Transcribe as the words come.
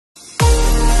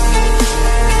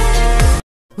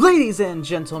Ladies and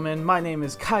gentlemen, my name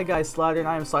is Kai Guy Slider, and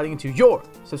I am sliding into your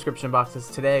subscription boxes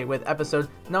today with episode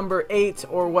number 8,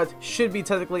 or what should be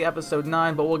technically episode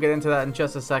 9, but we'll get into that in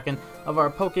just a second, of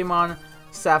our Pokemon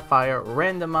Sapphire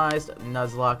Randomized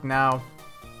Nuzlocke. Now,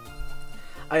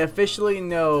 I officially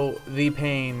know the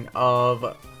pain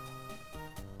of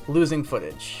losing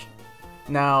footage.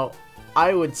 Now,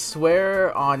 I would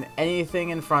swear on anything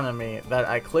in front of me that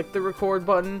I clicked the record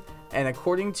button, and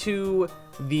according to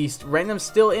the random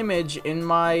still image in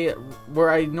my where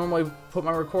I normally put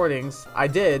my recordings, I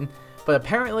did, but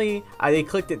apparently I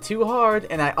clicked it too hard,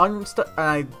 and I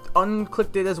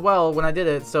unclicked it as well when I did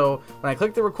it. So when I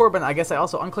clicked the record button, I guess I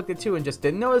also unclicked it too and just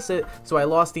didn't notice it. So I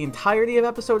lost the entirety of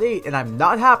episode 8, and I'm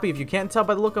not happy, if you can't tell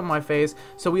by the look on my face.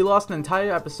 So we lost an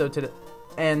entire episode today,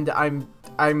 and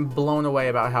I'm blown away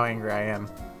about how angry I am.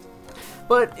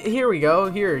 But here we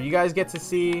go. Here, you guys get to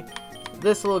see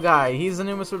this little guy. He's the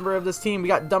newest member of this team. We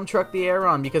got Dump Truck the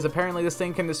Aeron, because apparently this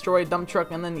thing can destroy Dump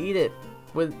Truck and then eat it.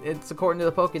 It's according to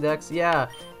the Pokédex, yeah.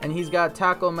 And he's got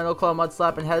Tackle, Metal Claw, Mud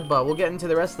Slap, and Headbutt. We'll get into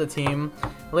the rest of the team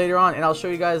later on, and I'll show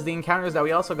you guys the encounters that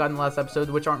we also got in the last episode,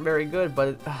 which aren't very good,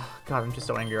 but God, I'm just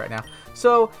so angry right now.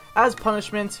 So, as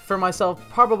punishment for myself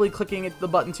probably clicking the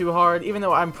button too hard, even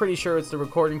though I'm pretty sure it's the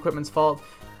recording equipment's fault,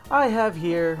 I have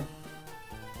here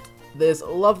this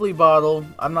lovely bottle,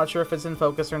 I'm not sure if it's in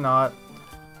focus or not,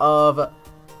 of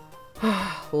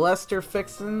Lester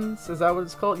Fixin's, is that what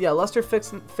it's called? Yeah, Lester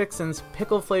Fixin's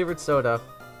pickle flavored soda.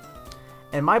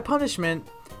 And my punishment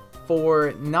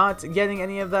for not getting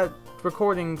any of that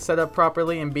recording set up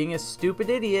properly and being a stupid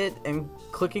idiot and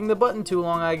clicking the button too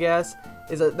long, I guess,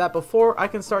 is that before I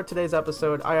can start today's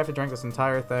episode, I have to drink this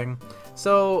entire thing.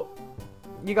 So,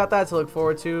 you got that to look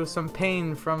forward to. Some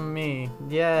pain from me.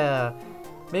 Yeah.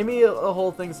 Maybe the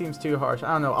whole thing seems too harsh.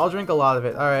 I don't know. I'll drink a lot of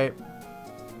it. Alright.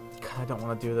 God, I don't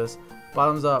want to do this.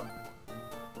 Bottoms up.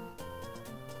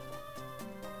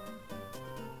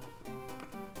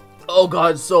 Oh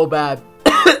God, so bad.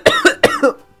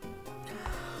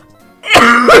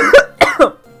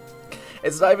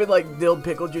 It's not even like dill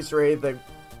pickle juice or anything.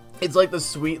 It's like the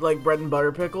sweet, like bread and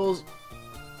butter pickles.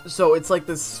 So it's like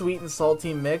this sweet and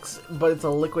salty mix, but it's a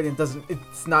liquid and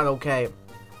it's not okay.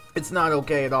 It's not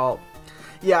okay at all.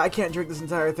 Yeah, I can't drink this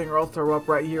entire thing or I'll throw up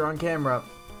right here on camera.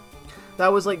 That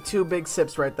was like 2 big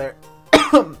sips right there.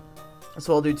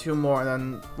 So I'll do 2 more and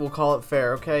then we'll call it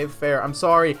fair, okay? Fair. I'm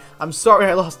sorry. I'm sorry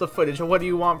I lost the footage. What do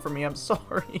you want from me? I'm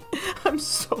sorry. I'm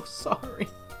so sorry.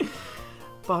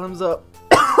 Bottoms up.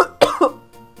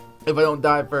 If I don't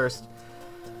die first.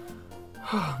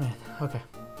 Oh, man. Okay.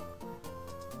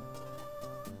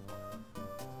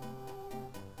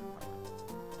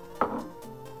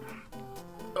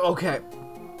 Okay.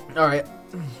 Alright.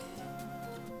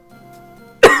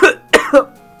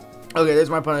 Okay, there's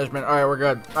my punishment. Alright, we're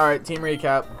good. Alright, team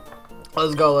recap.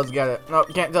 Let's go, let's get it.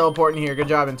 Nope, can't teleport in here. Good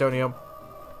job, Antonio.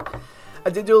 I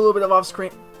did do a little bit of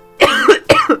off-screen.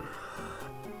 I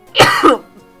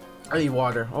need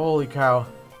water. Holy cow.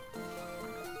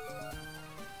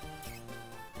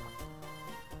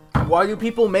 Why do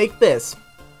people make this?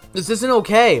 This isn't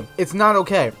okay. It's not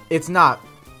okay. It's not.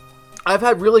 I've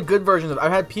had really good versions of it.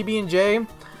 I've had PB&J.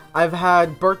 I've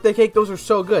had birthday cake. Those are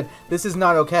so good. This is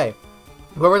not okay.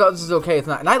 Whoever thought this is okay, it's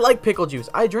not. And I like pickle juice.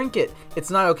 I drink it. It's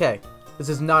not okay. This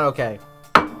is not okay.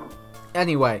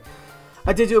 Anyway,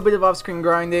 I did do a bit of off-screen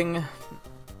grinding.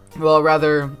 Well,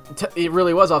 rather, it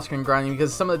really was off-screen grinding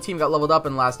because some of the team got leveled up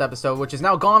in the last episode, which is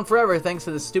now gone forever thanks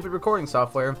to this stupid recording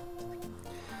software.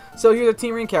 So here's our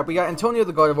team recap. We got Antonio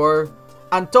the Gardevoir,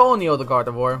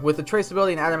 with the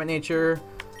traceability and adamant nature,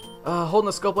 holding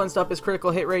the scope lens up his critical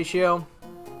hit ratio,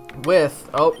 with,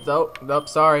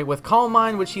 with Calm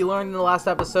Mind, which he learned in the last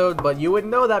episode, but you wouldn't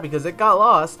know that because it got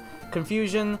lost,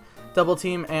 Confusion, Double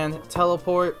Team, and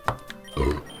Teleport.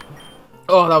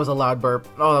 Oh, that was a loud burp.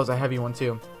 Oh, that was a heavy one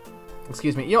too.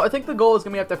 Excuse me. You know, I think the goal is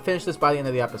going to be have to finish this by the end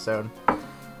of the episode.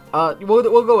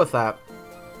 We'll go with that.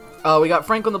 We got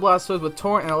Franklin the Blastoise with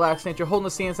Torrent and a Lax Nature, holding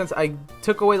the Sand Sense. I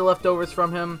took away the leftovers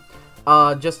from him,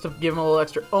 just to give him a little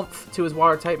extra oomph to his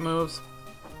Water-type moves.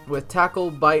 With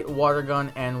Tackle, Bite, Water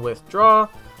Gun, and Withdraw.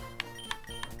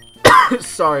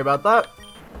 Sorry about that.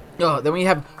 Then we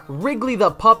have Wrigley the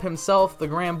Pup himself, the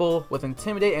Gramble, with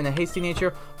Intimidate and a Hasty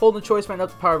Nature, holding the Choice Band up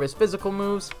the power of his physical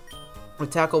moves. With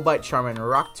Tackle, Bite, Charm, and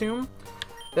Rock Tomb.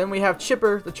 Then we have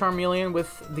Chipper, the Charmeleon, with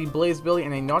the Blaze Billy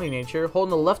and a Naughty Nature. Holding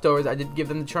the leftovers, I did give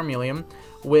them the Charmeleon,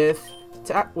 with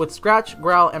Scratch,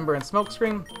 Growl, Ember, and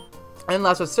Smokescreen. And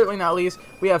last but certainly not least,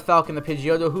 we have Falcon the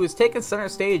Pidgeotto, who has taken center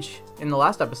stage in the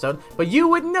last episode, but you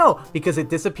wouldn't know because it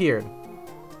disappeared.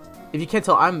 If you can't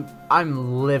tell,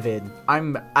 I'm livid.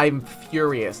 I'm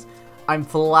furious. I'm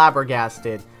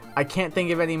flabbergasted. I can't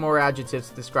think of any more adjectives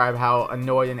to describe how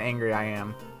annoyed and angry I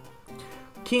am.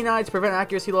 Keen eye to prevent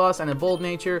accuracy loss, and a bold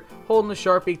nature. Holden the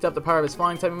Sharp beaked up the power of his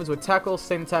flying type moves with Tackle,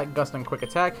 Sustain Attack, Gust, and Quick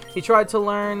Attack. He tried to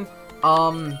learn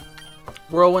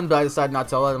Whirlwind, but I decided not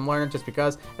to let him learn it just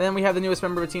because. And then we have the newest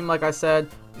member of the team, like I said,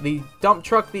 the Dump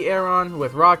Truck, the Aeron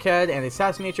with Rockhead and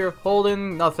Assassin Nature.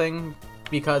 Holden, nothing,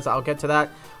 because I'll get to that.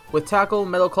 With Tackle,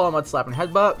 Metal Claw, Mud Slap, and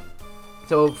Headbutt.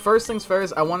 So first things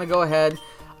first, I want to go ahead.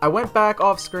 I went back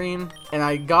off screen and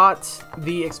I got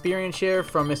the experience share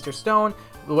from Mr. Stone.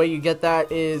 The way you get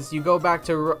that is you go back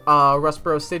to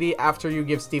Rustboro City after you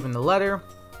give Steven the letter,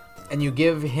 and you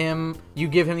give him the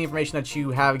information that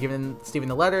you have given Steven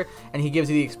the letter, and he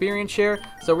gives you the experience share.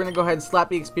 So we're gonna go ahead and slap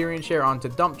the experience share onto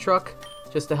Dump Truck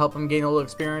just to help him gain a little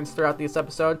experience throughout this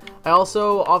episode. I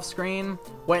also off screen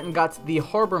went and got the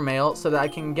Harbor Mail so that I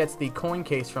can get the coin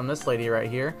case from this lady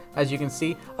right here. As you can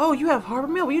see, oh, you have Harbor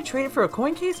Mail? Will you trade it for a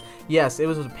coin case? Yes, it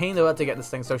was a pain in the butt to get this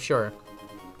thing, so sure.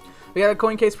 We got a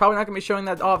coin case, probably not going to be showing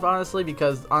that off, honestly,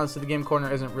 because honestly the game corner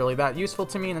isn't really that useful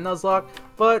to me in a Nuzlocke,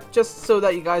 but just so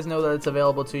that you guys know that it's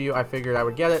available to you, I figured I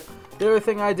would get it. The other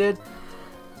thing I did,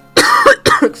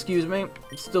 excuse me,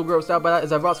 still grossed out by that,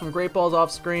 is I brought some Great Balls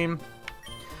off screen.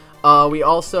 We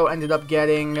also ended up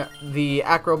getting the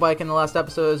Acro Bike in the last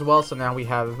episode as well, so now we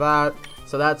have that,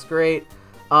 so that's great.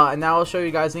 And now I'll show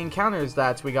you guys the encounters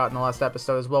that we got in the last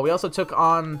episode as well. We also took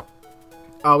on,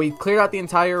 we cleared out the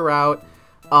entire route,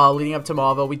 leading up to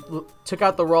Malville. We took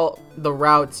out the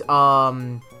route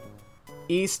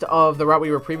east of the route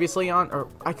we were previously on, or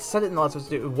I said it in the last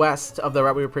episode, west of the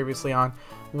route we were previously on,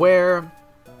 where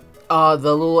the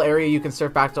little area you can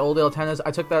surf back to Old Dale Tennis.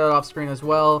 I took that off screen as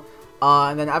well.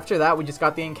 And then after that, we just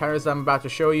got the encounters that I'm about to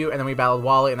show you, and then we battled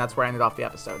Wally, and that's where I ended off the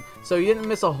episode. So you didn't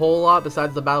miss a whole lot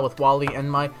besides the battle with Wally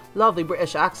and my lovely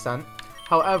British accent.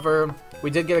 However,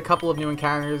 we did get a couple of new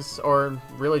encounters, or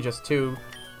really just two.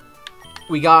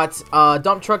 We got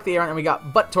Dump Truck the Aeron, and we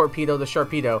got Butt Torpedo the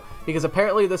Sharpedo, because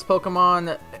apparently this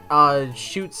Pokemon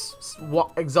shoots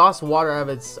exhausts water out of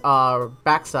its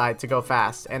backside to go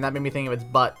fast, and that made me think of its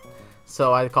butt,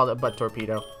 so I called it Butt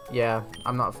Torpedo. Yeah,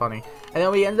 I'm not funny. And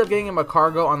then we ended up getting a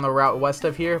Macargo on the route west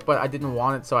of here, but I didn't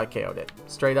want it, so I KO'd it.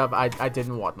 Straight up, I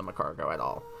didn't want the Macargo at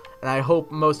all, and I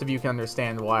hope most of you can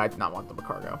understand why I did not want the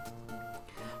Macargo.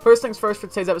 First things first for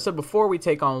today's episode, before we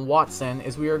take on Watson,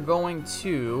 is we are going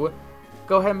to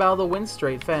go ahead and battle the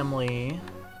Windstrait family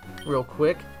real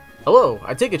quick. Hello,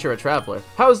 I take it you're a traveler.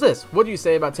 How's this? What do you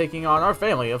say about taking on our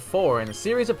family of 4 in a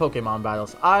series of Pokemon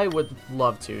battles? I would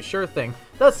love to. Sure thing.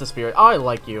 That's the spirit. I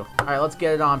like you. Alright, let's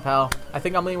get it on, pal. I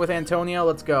think I'm leading with Antonio.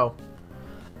 Let's go.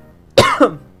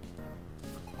 I'm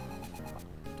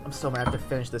still gonna have to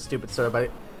finish this stupid soda, buddy.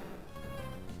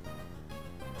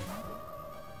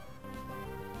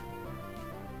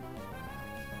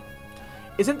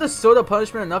 Isn't the soda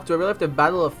punishment enough? Do I really have to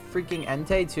battle a freaking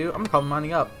Entei too? I'm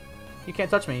coming up. You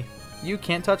can't touch me. You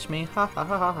can't touch me. Ha ha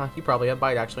ha ha ha. You probably have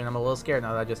Bite actually, and I'm a little scared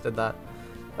now that I just did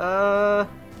that.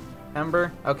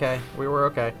 Ember? Okay. We were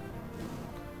okay.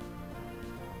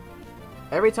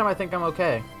 Every time I think I'm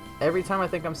okay. Every time I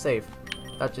think I'm safe.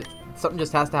 Something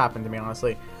just has to happen to me,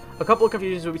 honestly. A couple of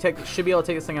confusions should be able to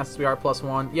take this thing out since we are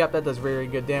 +1. Yep, that does very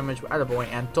good damage.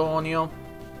 Attaboy, Antonio.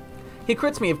 He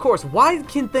crits me, of course. Why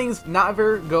can things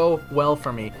never go well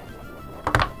for me?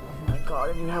 Oh my god,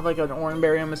 and you have like an orange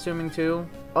berry, I'm assuming, too?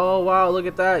 Oh wow, look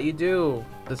at that, you do.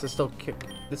 This is still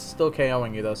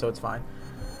KOing you though, so it's fine.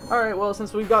 Alright, well,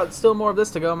 since we've got still more of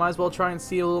this to go, might as well try and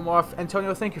see a little more off.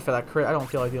 Antonio, thank you for that crit. I don't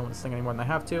feel like dealing with this thing any more than I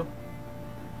have to.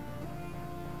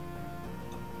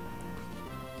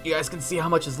 You guys can see how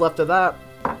much is left of that.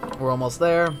 We're almost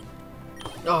there.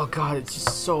 Oh god, it's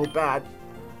just so bad.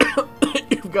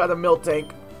 You've got a milk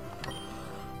tank.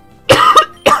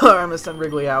 I'm gonna send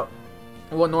Wrigley out.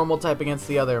 One normal type against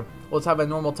the other. Let's have a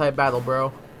normal type battle,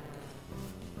 bro.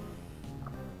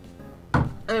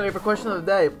 Anyway, for question of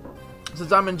the day,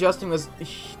 since I'm ingesting this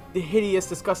hideous,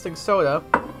 disgusting soda,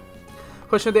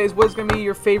 question of the day is, what is gonna be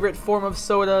your favorite form of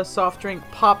soda, soft drink,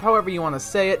 pop, however you want to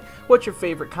say it? What's your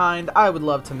favorite kind? I would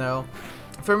love to know.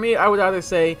 For me, I would either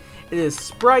say it is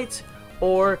Sprite,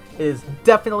 or it is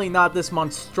definitely not this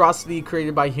monstrosity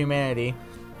created by humanity.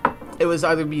 It would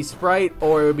either be Sprite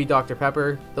or it would be Dr.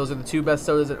 Pepper. Those are the two best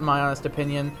sodas in my honest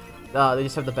opinion. They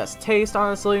just have the best taste,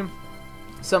 honestly.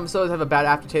 Some sodas have a bad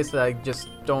aftertaste that I just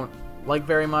don't like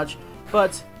very much,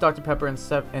 but Dr. Pepper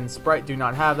and Sprite do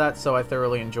not have that, so I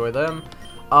thoroughly enjoy them.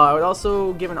 I would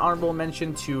also give an honorable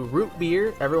mention to root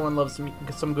beer. Everyone loves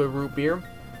some good root beer.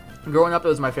 Growing up, it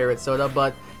was my favorite soda,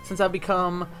 but since I've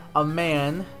become a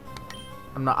man,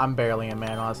 I'm barely a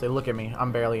man, honestly. Look at me.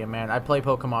 I'm barely a man. I play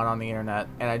Pokemon on the internet,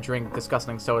 and I drink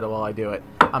disgusting soda while I do it.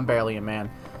 I'm barely a man.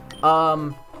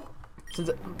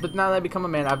 But now that I become a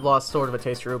man, I've lost sort of a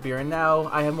taste for root beer, and now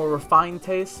I have more refined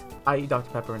taste. I eat Dr.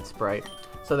 Pepper and Sprite.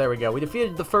 So there we go. We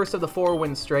defeated the first of the 4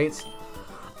 win straights.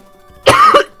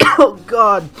 Oh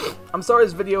god. I'm sorry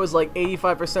this video is like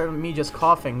 85% of me just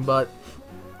coughing, but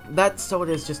that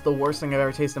soda is just the worst thing I've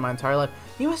ever tasted in my entire life.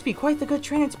 You must be quite the good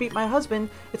trainer to beat my husband.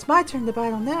 It's my turn to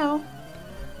battle now.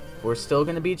 We're still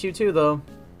gonna beat you too, though.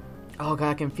 Oh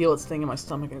god, I can feel it stinging my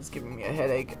stomach and it's giving me a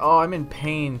headache. Oh, I'm in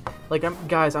pain. Like,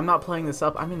 guys, I'm not playing this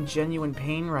up. I'm in genuine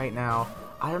pain right now.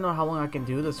 I don't know how long I can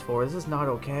do this for. This is not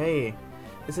okay.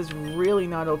 This is really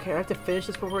not okay. I have to finish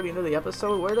this before the end of the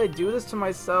episode. Why did I do this to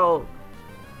myself?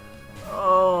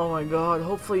 Oh my god,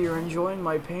 hopefully you're enjoying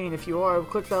my pain. If you are,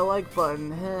 click that like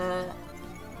button.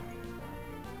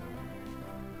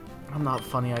 I'm not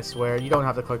funny, I swear. You don't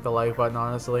have to click the like button,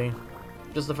 honestly.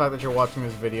 Just the fact that you're watching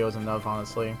this video is enough,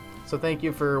 honestly. So thank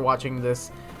you for watching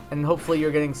this, and hopefully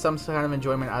you're getting some kind of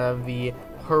enjoyment out of the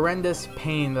horrendous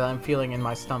pain that I'm feeling in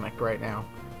my stomach right now.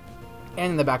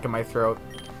 And in the back of my throat.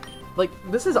 Like,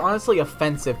 this is honestly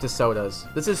offensive to sodas.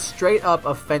 This is straight up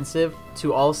offensive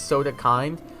to all soda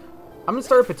kind. I'm gonna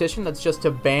start a petition that's just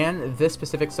to ban this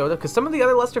specific soda, because some of the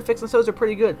other Lester Fixin' sodas are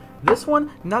pretty good. This one,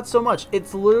 not so much.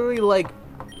 It's literally like,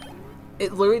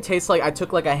 it literally tastes like I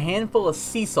took like a handful of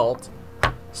sea salt,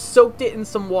 soaked it in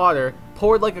some water,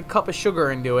 poured like a cup of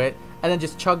sugar into it, and then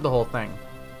just chugged the whole thing.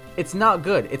 It's not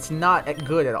good. It's not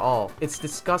good at all. It's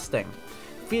disgusting.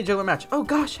 Defeat a juggler match. Oh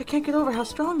gosh, I can't get over how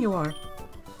strong you are.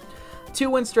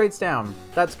 2 wins straight down.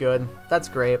 That's good. That's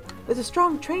great. There's a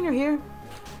strong trainer here.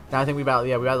 Now I think we got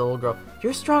the little girl.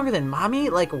 You're stronger than mommy?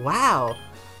 Like, wow.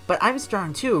 But I'm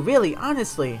strong too, really,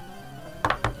 honestly.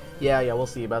 Yeah, we'll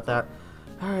see about that.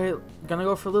 Alright, gonna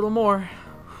go for a little more.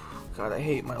 God, I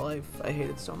hate my life. I hate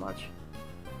it so much.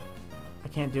 I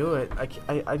can't do it.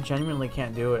 I genuinely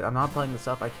can't do it. I'm not playing this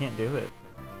up. I can't do it.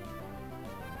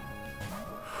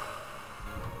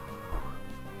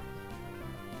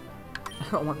 I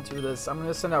don't want to do this. I'm going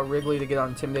to send out Wrigley to get on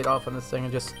Intimidate off on this thing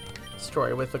and just destroy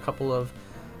it with a couple of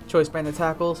Choice Banded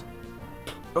tackles.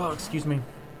 Oh, excuse me.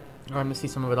 Oh, I'm going to see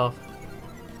some of it off.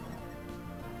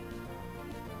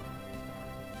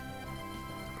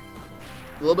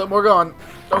 A little bit more gone.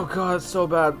 Oh god, it's so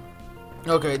bad.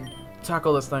 Okay,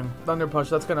 tackle this thing. Thunder Punch,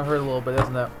 that's going to hurt a little bit,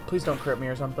 isn't it? Please don't crit me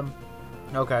or something.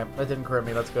 Okay, that didn't crit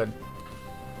me. That's good.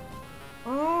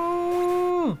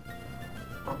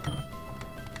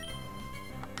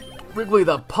 Wrigley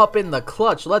the pup in the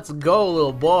clutch. Let's go,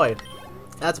 little boy.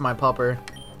 That's my pupper.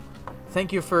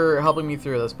 Thank you for helping me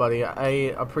through this, buddy.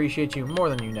 I appreciate you more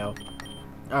than you know.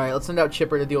 Alright, let's send out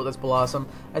Chipper to deal with this Blossom.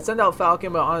 I'd send out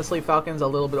Falcon, but honestly, Falcon's a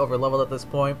little bit over-leveled at this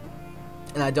point.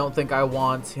 And I don't think I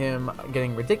want him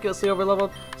getting ridiculously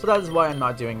over-leveled, so that is why I'm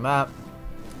not doing that.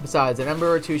 Besides, an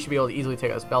Ember or 2 should be able to easily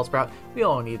take out a Bellsprout. We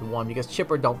all need 1 because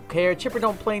Chipper don't care. Chipper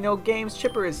don't play no games.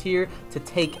 Chipper is here to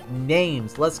take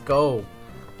names. Let's go.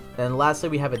 And lastly,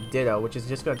 we have a Ditto, which is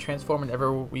just going to transform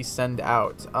whenever we send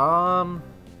out. I'm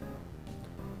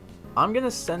going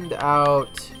to send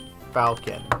out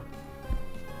Falcon.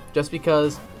 Just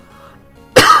because...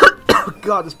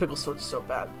 God, this pickle sword is so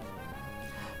bad.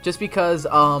 Just because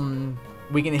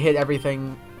we can hit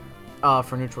everything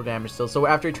for neutral damage still. So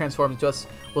after he transforms to us,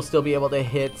 we'll still be able to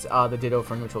hit the Ditto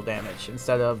for neutral damage.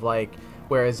 Instead of, like...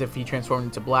 Whereas if he transformed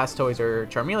into Blastoise or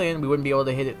Charmeleon, we wouldn't be able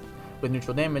to hit it with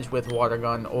neutral damage with Water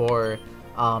Gun or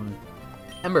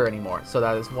Ember anymore. So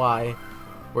that is why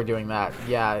we're doing that.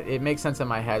 Yeah, it makes sense in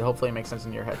my head. Hopefully it makes sense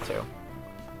in your head too.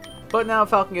 But now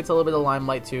Falcon gets a little bit of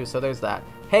Limelight too, so there's that.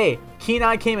 Hey, Keen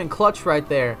Eye came in clutch right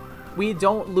there. We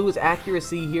don't lose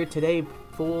accuracy here today,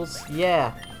 fools.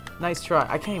 Yeah, nice try.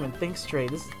 I can't even think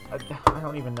straight. This, I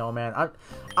don't even know, man.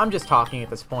 I'm just talking at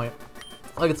this point.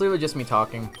 Like, it's literally just me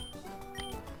talking.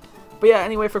 But yeah,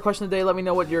 anyway, for question of the day, let me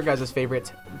know what your guys'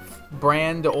 favorite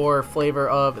brand or flavor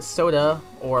of soda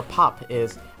or pop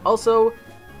is. Also,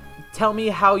 tell me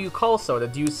how you call soda.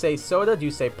 Do you say soda? Do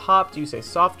you say pop? Do you say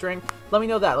soft drink? Let me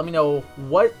know that. Let me know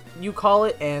what you call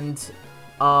it and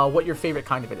what your favorite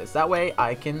kind of it is. That way,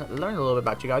 I can learn a little bit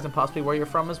about you guys and possibly where you're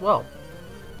from as well.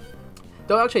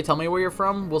 Don't actually tell me where you're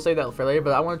from. We'll save that for later,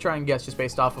 but I want to try and guess just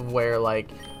based off of where, like,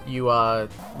 you,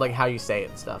 like, how you say it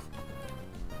and stuff.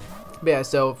 But yeah,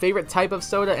 so favorite type of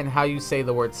soda and how you say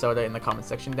the word soda in the comment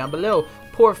section down below.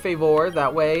 Por favor,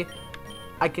 that way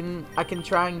I can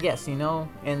try and guess, you know?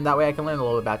 And that way I can learn a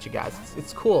little bit about you guys.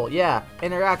 It's cool, yeah.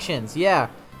 Interactions, yeah.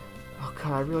 Oh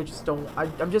god, I really just don't...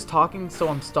 I'm just talking so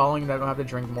I'm stalling and I don't have to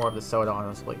drink more of the soda,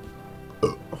 honestly.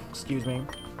 Excuse me.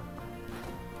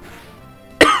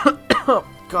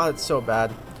 God, it's so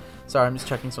bad. Sorry, I'm just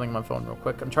checking something on my phone real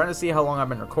quick. I'm trying to see how long I've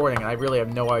been recording, and I really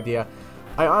have no idea.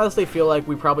 I honestly feel like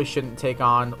we probably shouldn't take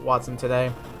on Watson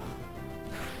today.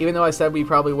 Even though I said we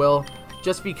probably will.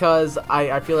 Just because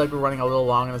I feel like we're running a little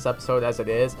long in this episode as it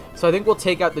is. So I think we'll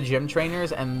take out the gym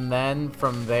trainers, and then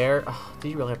from there... Oh,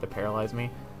 did you really have to paralyze me?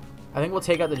 I think we'll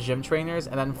take out the gym trainers,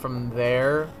 and then from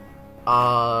there...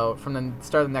 from the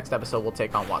start of the next episode, we'll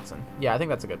take on Watson. Yeah, I think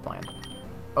that's a good plan.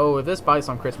 Oh, if this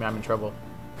Bison crits me, I'm in trouble.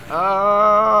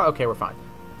 Okay, we're fine.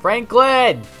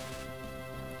 Franklin!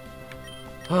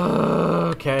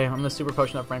 Okay, I'm gonna super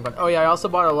potion up Franklin. Oh yeah, I also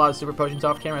bought a lot of super potions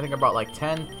off camera. I think I bought like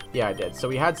 10. Yeah, I did. So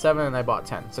we had 7 and I bought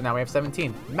 10. So now we have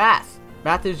 17. Math!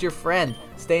 Math is your friend.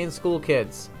 Stay in school,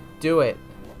 kids. Do it.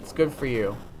 It's good for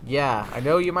you. Yeah, I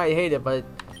know you might hate it, but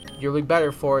you'll be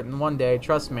better for it in one day.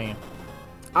 Trust me.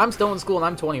 I'm still in school and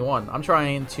I'm 21. I'm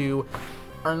trying to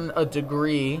earn a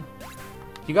degree.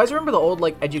 You guys remember the old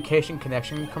like Education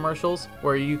Connection commercials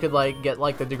where you could like get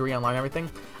like the degree online and everything?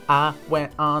 I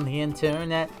went on the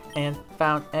internet and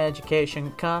found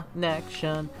Education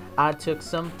Connection. I took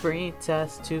some free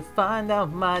tests to find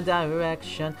out my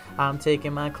direction. I'm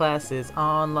taking my classes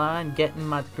online, getting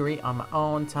my degree on my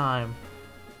own time.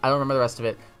 I don't remember the rest of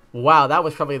it. Wow, that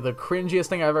was probably the cringiest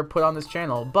thing I ever put on this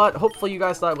channel. But hopefully you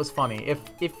guys thought it was funny.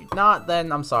 If not,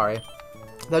 then I'm sorry.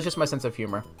 That's just my sense of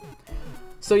humor.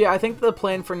 So yeah, I think the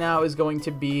plan for now is going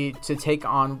to be to take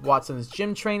on Watson's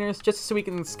gym trainers, just so we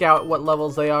can scout what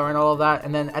levels they are and all of that.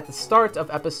 And then at the start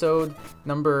of episode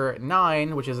number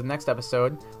 9, which is the next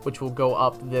episode, which will go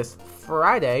up this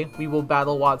Friday, we will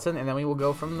battle Watson, and then we will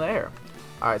go from there.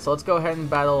 Alright, so let's go ahead and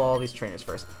battle all these trainers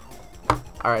first.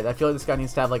 Alright, I feel like this guy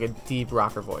needs to have like a deep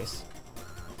rocker voice.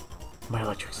 My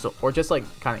electric soul. Or just like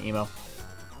kind of emo.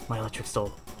 My electric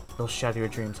soul. It'll shatter your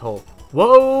dreams whole.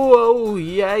 Whoa, whoa,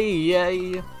 yay,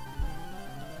 yay.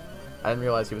 I didn't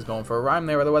realize he was going for a rhyme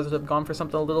there, otherwise I would have gone for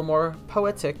something a little more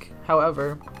poetic.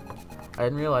 However, I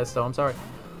didn't realize, so I'm sorry.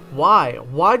 Why?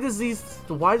 Why does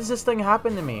this thing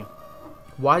happen to me?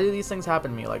 Why do these things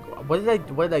happen to me? Like, what did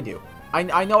I do?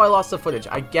 I know I lost the footage.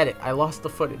 I get it. I lost the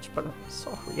footage, but I'm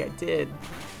sorry I did.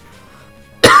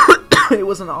 It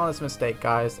was an honest mistake,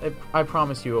 guys. I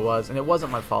promise you it was, and it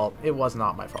wasn't my fault. It was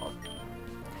not my fault.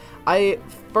 I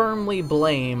firmly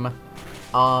blame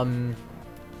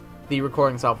the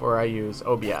recording software I use,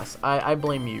 OBS. I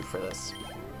blame you for this.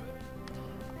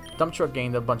 Dump Truck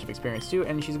gained a bunch of experience too,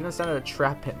 and she's going to send out a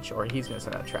trap pinch, or he's going to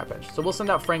send out a trap pinch. So we'll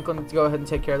send out Franklin to go ahead and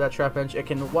take care of that trap pinch. It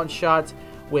can one-shot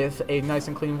with a nice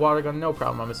and clean water gun, no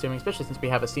problem, I'm assuming, especially since we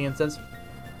have a sea instance.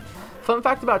 Fun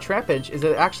fact about trap pinch is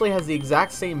that it actually has the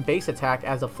exact same base attack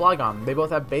as a Flygon. They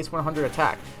both have base 100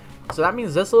 attack. So that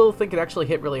means this little thing could actually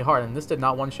hit really hard, and this did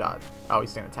not one-shot. Oh,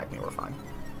 he's going to attack me, we're fine.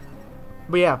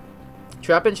 But yeah,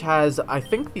 Trapinch has, I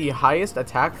think, the highest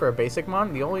attack for a basic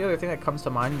mon. The only other thing that comes to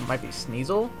mind might be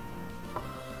Sneasel.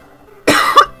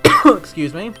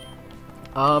 Excuse me.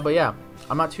 But yeah,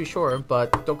 I'm not too sure,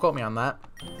 but don't quote me on that.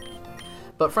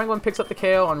 But Franklin picks up the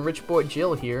KO on Rich Boy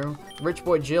Jill here. Rich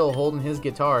Boy Jill holding his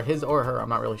guitar, his or her, I'm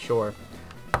not really sure.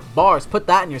 Bars, put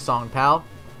that in your song, pal.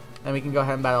 Then we can go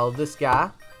ahead and battle this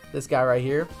guy. This guy right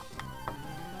here.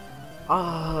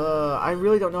 I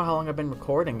really don't know how long I've been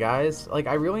recording, guys. Like,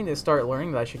 I really need to start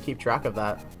learning that I should keep track of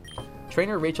that.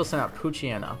 Trainer Rachel sent out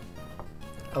Puchiana.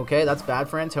 Okay, that's bad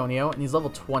for Antonio, and he's level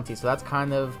 20, so that's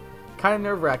kind of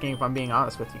nerve-wracking if I'm being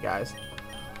honest with you guys.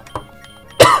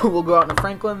 We'll go out into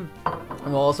Franklin,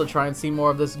 and we'll also try and see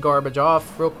more of this garbage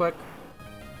off real quick.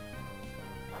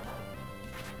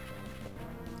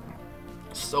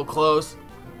 So close.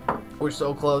 We're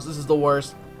so close. This is the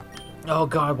worst. Oh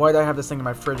god, why did I have this thing in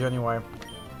my fridge anyway?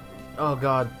 Oh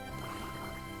god.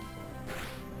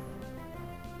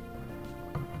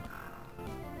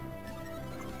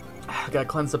 I gotta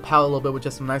cleanse the palate a little bit with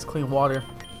just some nice clean water.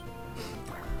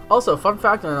 Also, fun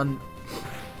fact on...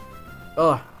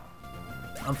 Ugh.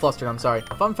 I'm flustered, I'm sorry.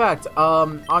 Fun fact,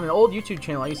 on an old YouTube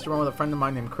channel I used to run with a friend of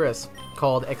mine named Chris,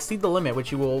 called Exceed the Limit,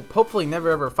 which you will hopefully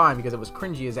never ever find because it was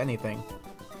cringy as anything.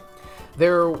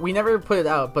 We never put it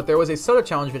out, but there was a soda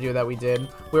challenge video that we did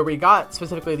where we got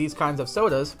specifically these kinds of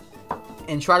sodas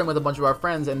and tried them with a bunch of our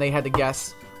friends, and they had to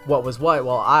guess what was what.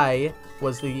 Well, I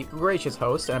was the gracious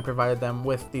host and I provided them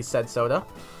with the said soda.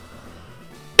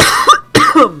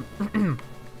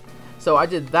 So I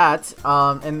did that,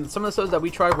 and some of the sodas that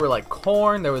we tried were like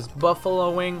corn, there was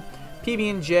buffalo wing,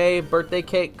 PB&J, birthday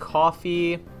cake,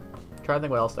 coffee. I'm trying to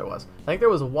think what else there was. I think there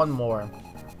was one more.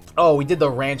 Oh, we did the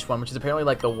ranch one, which is apparently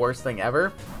like the worst thing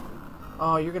ever.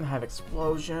 Oh, you're gonna have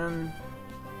explosion.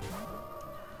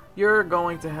 You're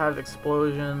going to have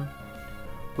explosion.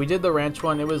 We did the ranch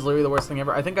one. It was literally the worst thing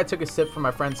ever. I think I took a sip from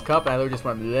my friend's cup, and I literally just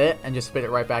went bleh and just spit it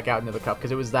right back out into the cup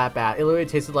because it was that bad. It literally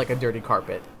tasted like a dirty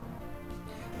carpet.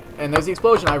 And there's the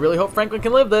explosion. I really hope Franklin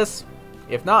can live this.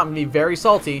 If not, I'm going to be very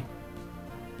salty.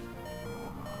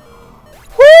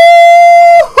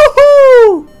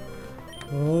 Woo!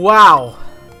 Wow.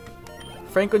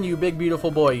 Franklin, you big beautiful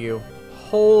boy, you.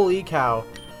 Holy cow.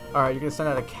 Alright, you're going to send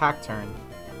out a cacturn.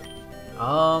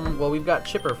 Well, we've got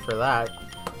Chipper for that.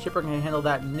 Chipper can handle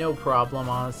that no problem,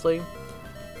 honestly.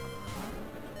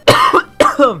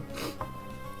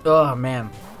 Oh, man.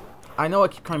 I know I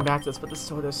keep coming back to this, but the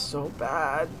soda is so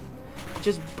bad. It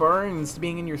just burns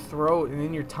being in your throat and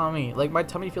in your tummy. Like, my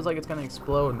tummy feels like it's gonna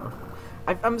explode.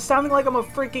 I'm sounding like I'm a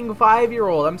freaking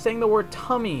 5-year-old. I'm saying the word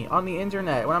tummy on the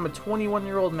internet when I'm a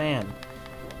 21-year-old man.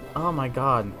 Oh my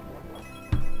god.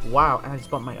 Wow, and I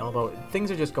just bumped my elbow. Things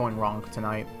are just going wrong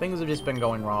tonight. Things have just been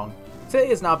going wrong. Today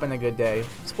has not been a good day.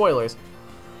 Spoilers.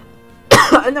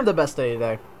 I didn't have the best day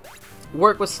today.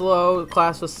 Work was slow,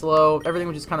 class was slow, everything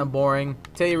was just kind of boring.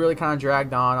 Today really kind of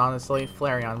dragged on, honestly.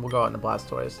 Flareon, we'll go out in the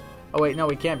Blastoise. Oh wait, no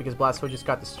we can't because Blastoise just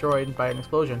got destroyed by an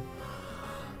explosion.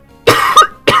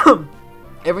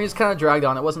 Everything just kind of dragged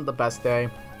on. It wasn't the best day.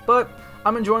 But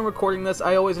I'm enjoying recording this.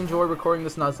 I always enjoy recording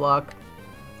this Nuzlocke.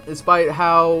 Despite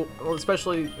how, well,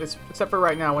 especially, except for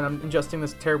right now when I'm ingesting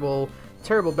this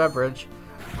terrible beverage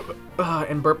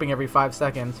and burping every 5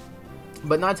 seconds.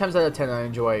 But 9 times out of 10 I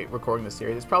enjoy recording this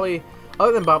series. It's probably,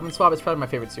 other than Bob and Swap, it's probably my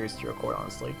favorite series to record,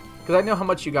 honestly. Because I know how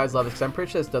much you guys love it, because I'm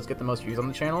pretty sure this does get the most views on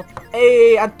the channel.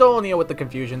 Hey, Antonio with the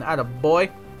confusion.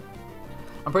 Attaboy.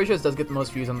 I'm pretty sure this does get the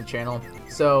most views on the channel.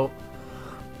 So,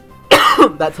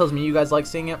 that tells me you guys like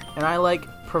seeing it, and I like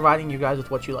providing you guys with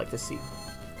what you like to see.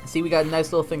 See, we got a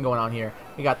nice little thing going on here.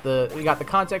 We got the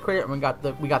content creator, and we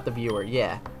got the viewer.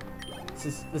 Yeah.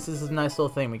 This is a nice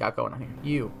little thing we got going on here.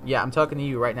 You. Yeah, I'm talking to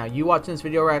you right now. You watching this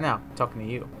video right now. I'm talking to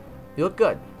you. You look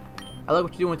good. I like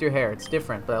what you're doing with your hair. It's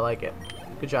different, but I like it.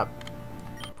 Good job.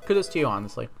 Kudos to you,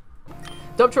 honestly.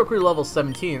 Dump Truck Crew level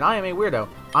 17, and I am a weirdo.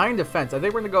 Iron Defense. I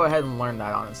think we're going to go ahead and learn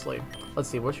that, honestly. Let's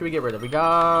see. What should we get rid of? We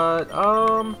got,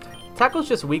 Tackle's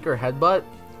just weaker Headbutt.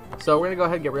 So we're going to go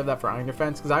ahead and get rid of that for Iron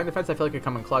Defense. Because Iron Defense, I feel like could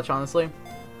come in clutch, honestly.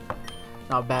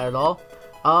 Not bad at all.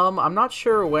 I'm not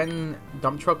sure when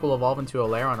Dump Truck will evolve into a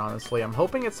Lairon, honestly. I'm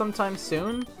hoping it's sometime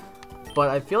soon.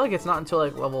 But I feel like it's not until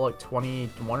like level like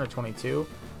 21 or 22,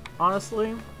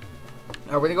 honestly.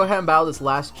 We're going to go ahead and battle this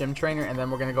last gym trainer, and then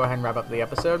we're going to go ahead and wrap up the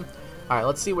episode. Alright,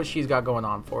 let's see what she's got going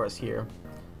on for us here.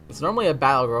 It's normally a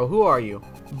battle girl. Who are you?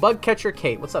 Bug Catcher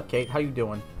Kate. What's up, Kate? How you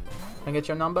doing? Can I get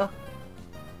your number?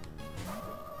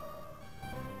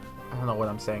 I don't know what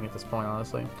I'm saying at this point,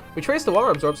 honestly. We traced the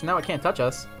water absorb, so now it can't touch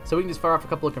us. So we can just fire off a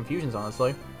couple of confusions,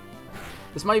 honestly.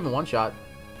 This might even one-shot.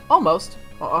 Almost.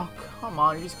 Oh, come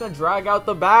on. You're just going to drag out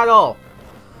the battle.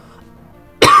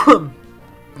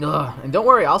 And don't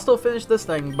worry, I'll still finish this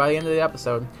thing by the end of the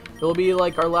episode. It'll be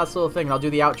like our last little thing. I'll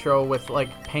do the outro with like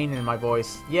pain in my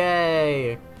voice.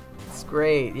 Yay! It's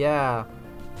great, yeah.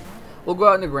 We'll go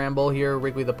out into Granbull here,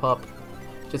 Wrigley the pup,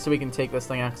 just so we can take this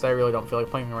thing out because I really don't feel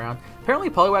like playing around. Apparently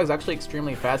Poliwag's actually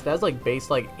extremely fast. It has like base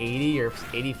like 80 or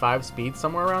 85 speed,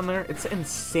 somewhere around there. It's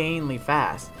insanely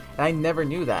fast, and I never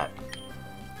knew that.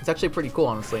 It's actually pretty cool,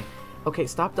 honestly. Okay,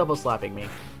 stop double slapping me.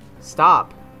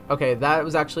 Stop. Okay, that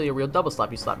was actually a real double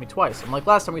slap. You slapped me twice. I'm like,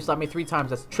 last time you slapped me 3 times.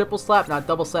 That's triple slap, not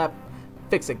double slap.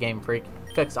 Fix it, Game Freak.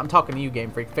 Fix it. I'm talking to you,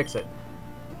 Game Freak. Fix it.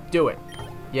 Do it.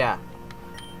 Yeah.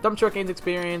 Dump Truck gains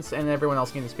experience, and everyone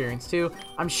else gains experience too.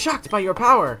 I'm shocked by your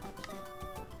power.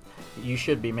 You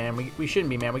should be, man. We shouldn't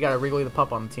be, man. We got a Wrigley the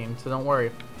pup on the team, so don't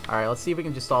worry. Alright, let's see if we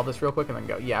can just solve this real quick and then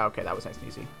go. Yeah, okay, that was nice and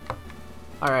easy.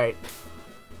 Alright.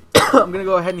 I'm going to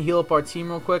go ahead and heal up our team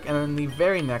real quick, and then in the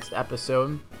very next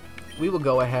episode, we will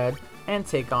go ahead and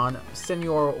take on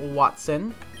Senor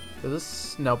Watson. Is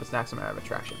this? Nope, it's an accident out of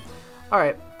attraction.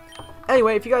 Alright.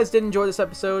 Anyway, if you guys did enjoy this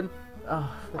episode,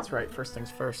 oh, that's right, first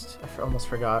things first. I almost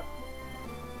forgot.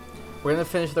 We're going to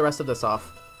finish the rest of this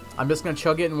off. I'm just going to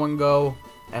chug it in one go,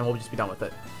 and we'll just be done with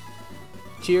it.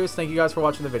 Cheers, thank you guys for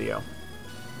watching the video.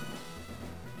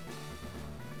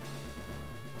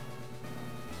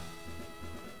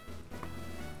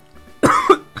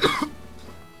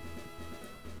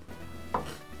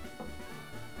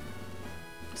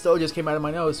 So just came out of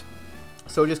my nose.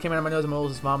 So just came out of my nose and I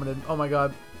almost vomited. Oh my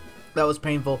god. That was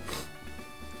painful.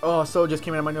 Oh, so just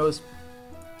came out of my nose.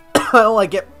 I don't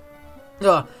like it.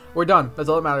 Ugh, we're done. That's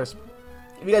all that matters.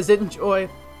 If you guys did enjoy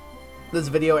this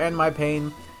video and my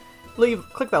pain,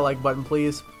 click that like button,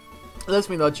 please. It lets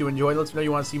me know that you enjoyed. It lets me know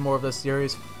you want to see more of this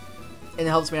series. And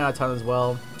it helps me out a ton as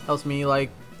well. Helps me,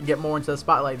 like, get more into the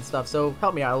spotlight and stuff. So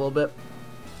help me out a little bit.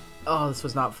 Oh, this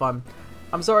was not fun.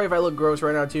 I'm sorry if I look gross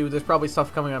right now too. There's probably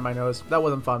stuff coming out of my nose. That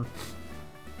wasn't fun.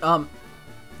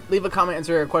 Leave a comment,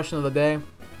 answer a question of the day.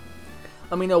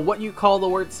 Let me know what you call the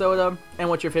word soda and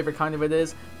what your favorite kind of it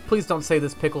is. Please don't say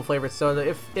this pickle flavored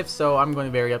soda. If so, I'm going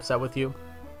to be very upset with you.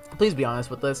 Please be honest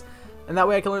with this, and that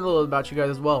way I can learn a little about you guys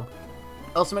as well.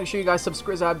 Also, make sure you guys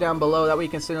subscribe down below. That way you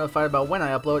can stay notified about when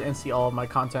I upload and see all of my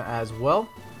content as well.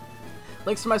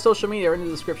 Links to my social media are in the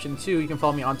description too. You can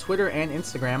follow me on Twitter and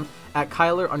Instagram at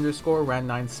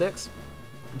Kyler_Ran96.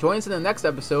 Join us in the next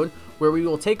episode where we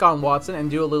will take on Watson and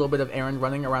do a little bit of errand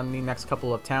running around the next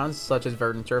couple of towns, such as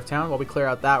Verdant Turf Town, while we clear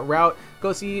out that route.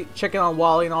 Go check in on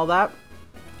Wally and all that.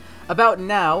 About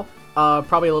now,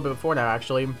 probably a little bit before now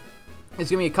actually, there's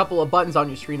going to be a couple of buttons on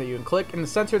your screen that you can click. In the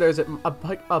center, there's a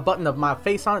button of my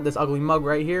face on it, this ugly mug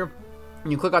right here.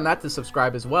 And you click on that to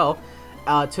subscribe as well.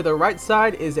 To the right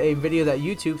side is a video that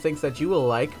YouTube thinks that you will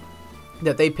like,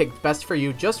 that they picked best for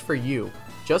you, just for you.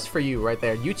 Just for you right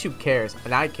there. YouTube cares,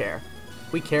 and I care.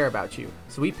 We care about you.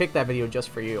 So we picked that video just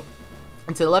for you.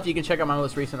 And to the left, you can check out my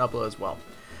most recent upload as well.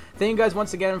 Thank you guys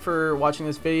once again for watching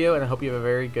this video, and I hope you have a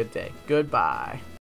very good day. Goodbye.